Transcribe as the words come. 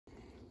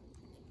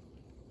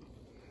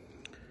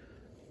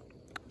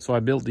So I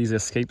built these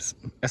escape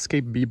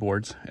bee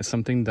boards. It's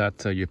something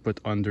that you put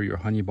under your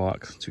honey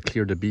box to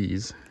clear the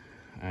bees.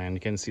 And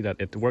you can see that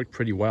it worked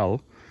pretty well.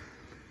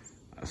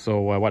 So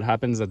what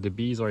happens is that the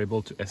bees are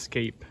able to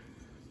escape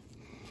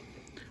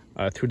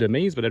through the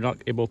maze, but they're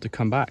not able to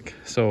come back.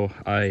 So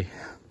I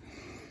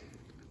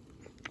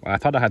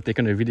thought I had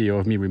taken a video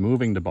of me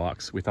removing the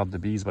box without the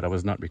bees, but I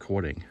was not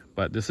recording.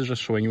 But this is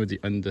just showing you the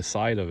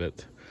underside of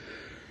it.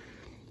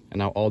 And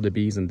now all the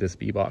bees in this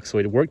bee box. So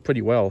it worked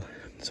pretty well.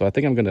 So I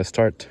think I'm gonna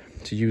start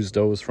to use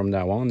those from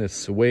now on.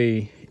 It's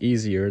way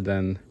easier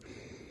than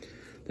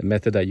the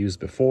method I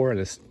used before, and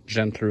it's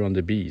gentler on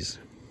the bees.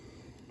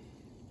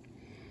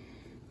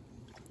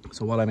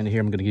 So while I'm in here,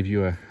 I'm gonna give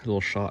you a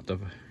little shot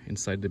of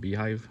inside the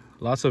beehive.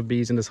 Lots of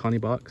bees in this honey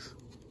box.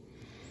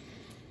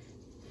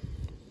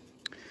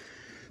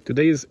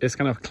 Today is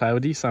kind of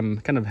cloudy, so I'm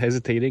kind of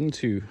hesitating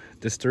to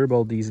disturb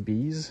all these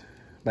bees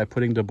by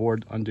putting the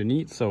board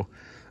underneath. So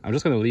I'm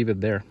just gonna leave it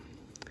there.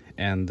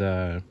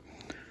 And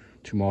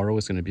tomorrow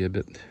is gonna be a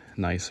bit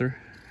nicer.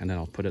 And then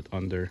I'll put it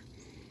under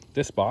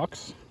this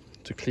box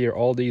to clear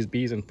all these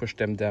bees and push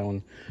them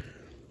down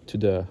to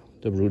the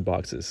brood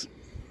boxes.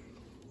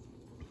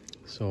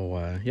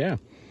 So yeah,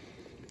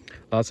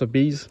 lots of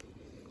bees.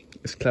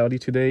 It's cloudy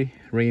today,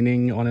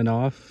 raining on and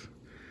off,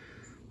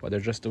 but they're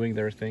just doing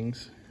their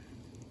things.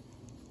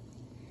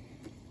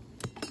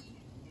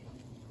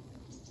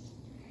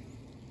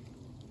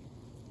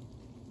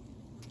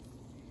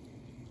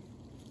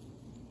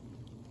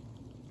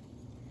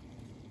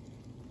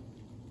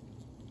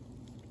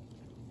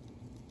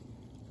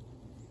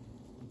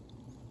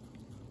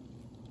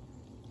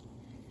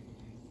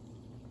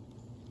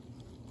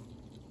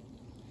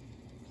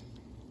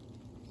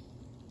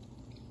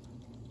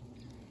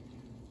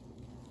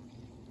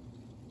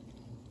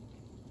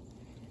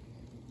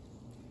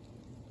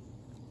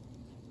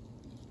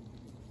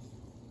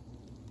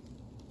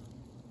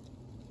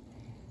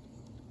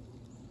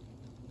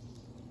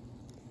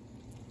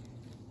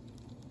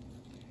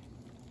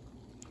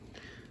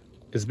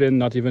 It's been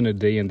not even a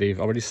day and they've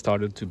already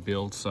started to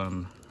build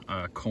some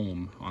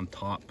comb on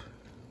top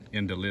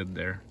in the lid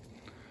there.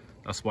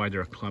 That's why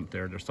they're clumped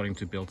there. They're starting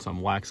to build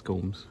some wax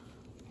combs.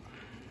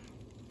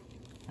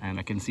 And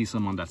I can see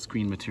some on that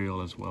screen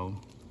material as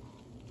well.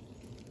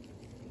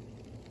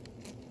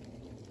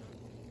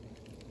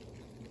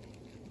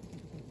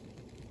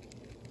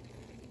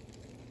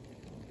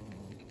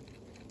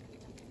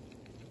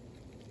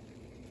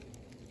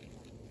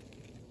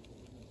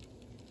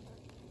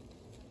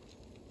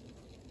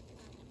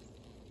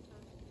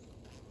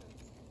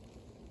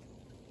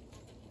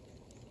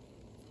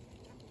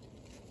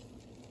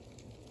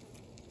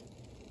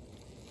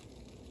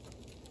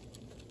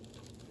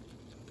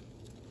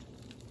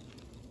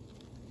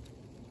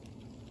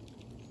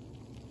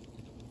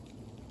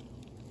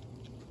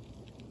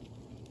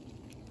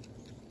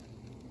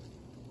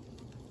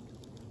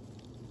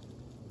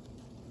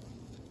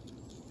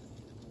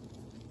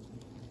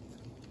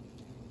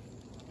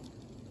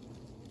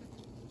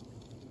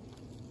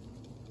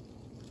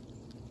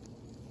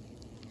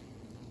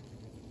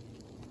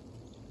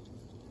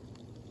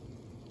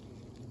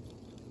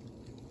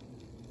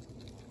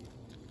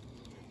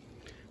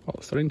 Well,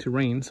 it's starting to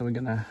rain, so we're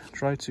gonna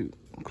try to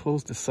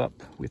close this up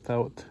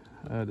without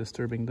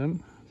disturbing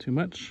them too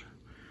much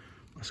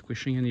or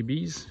squishing any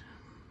bees.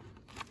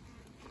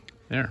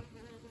 There.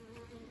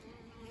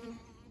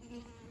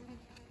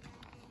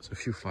 There's a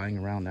few flying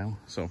around now,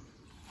 so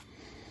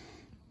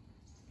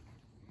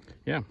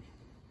yeah.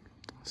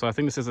 So I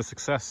think this is a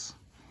success.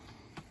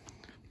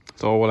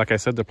 So like I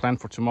said, the plan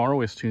for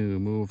tomorrow is to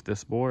move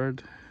this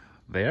board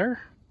there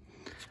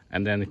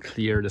and then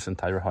clear this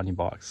entire honey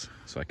box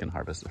so I can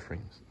harvest the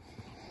frames.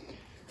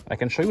 I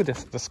can show you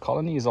this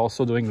colony is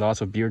also doing lots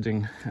of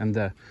bearding,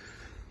 and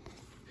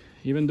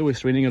even though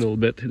it's raining a little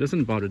bit, it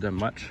doesn't bother them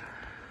much.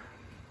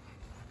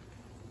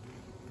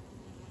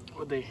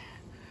 But they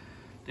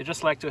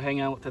just like to hang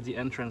out at the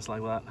entrance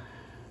like that.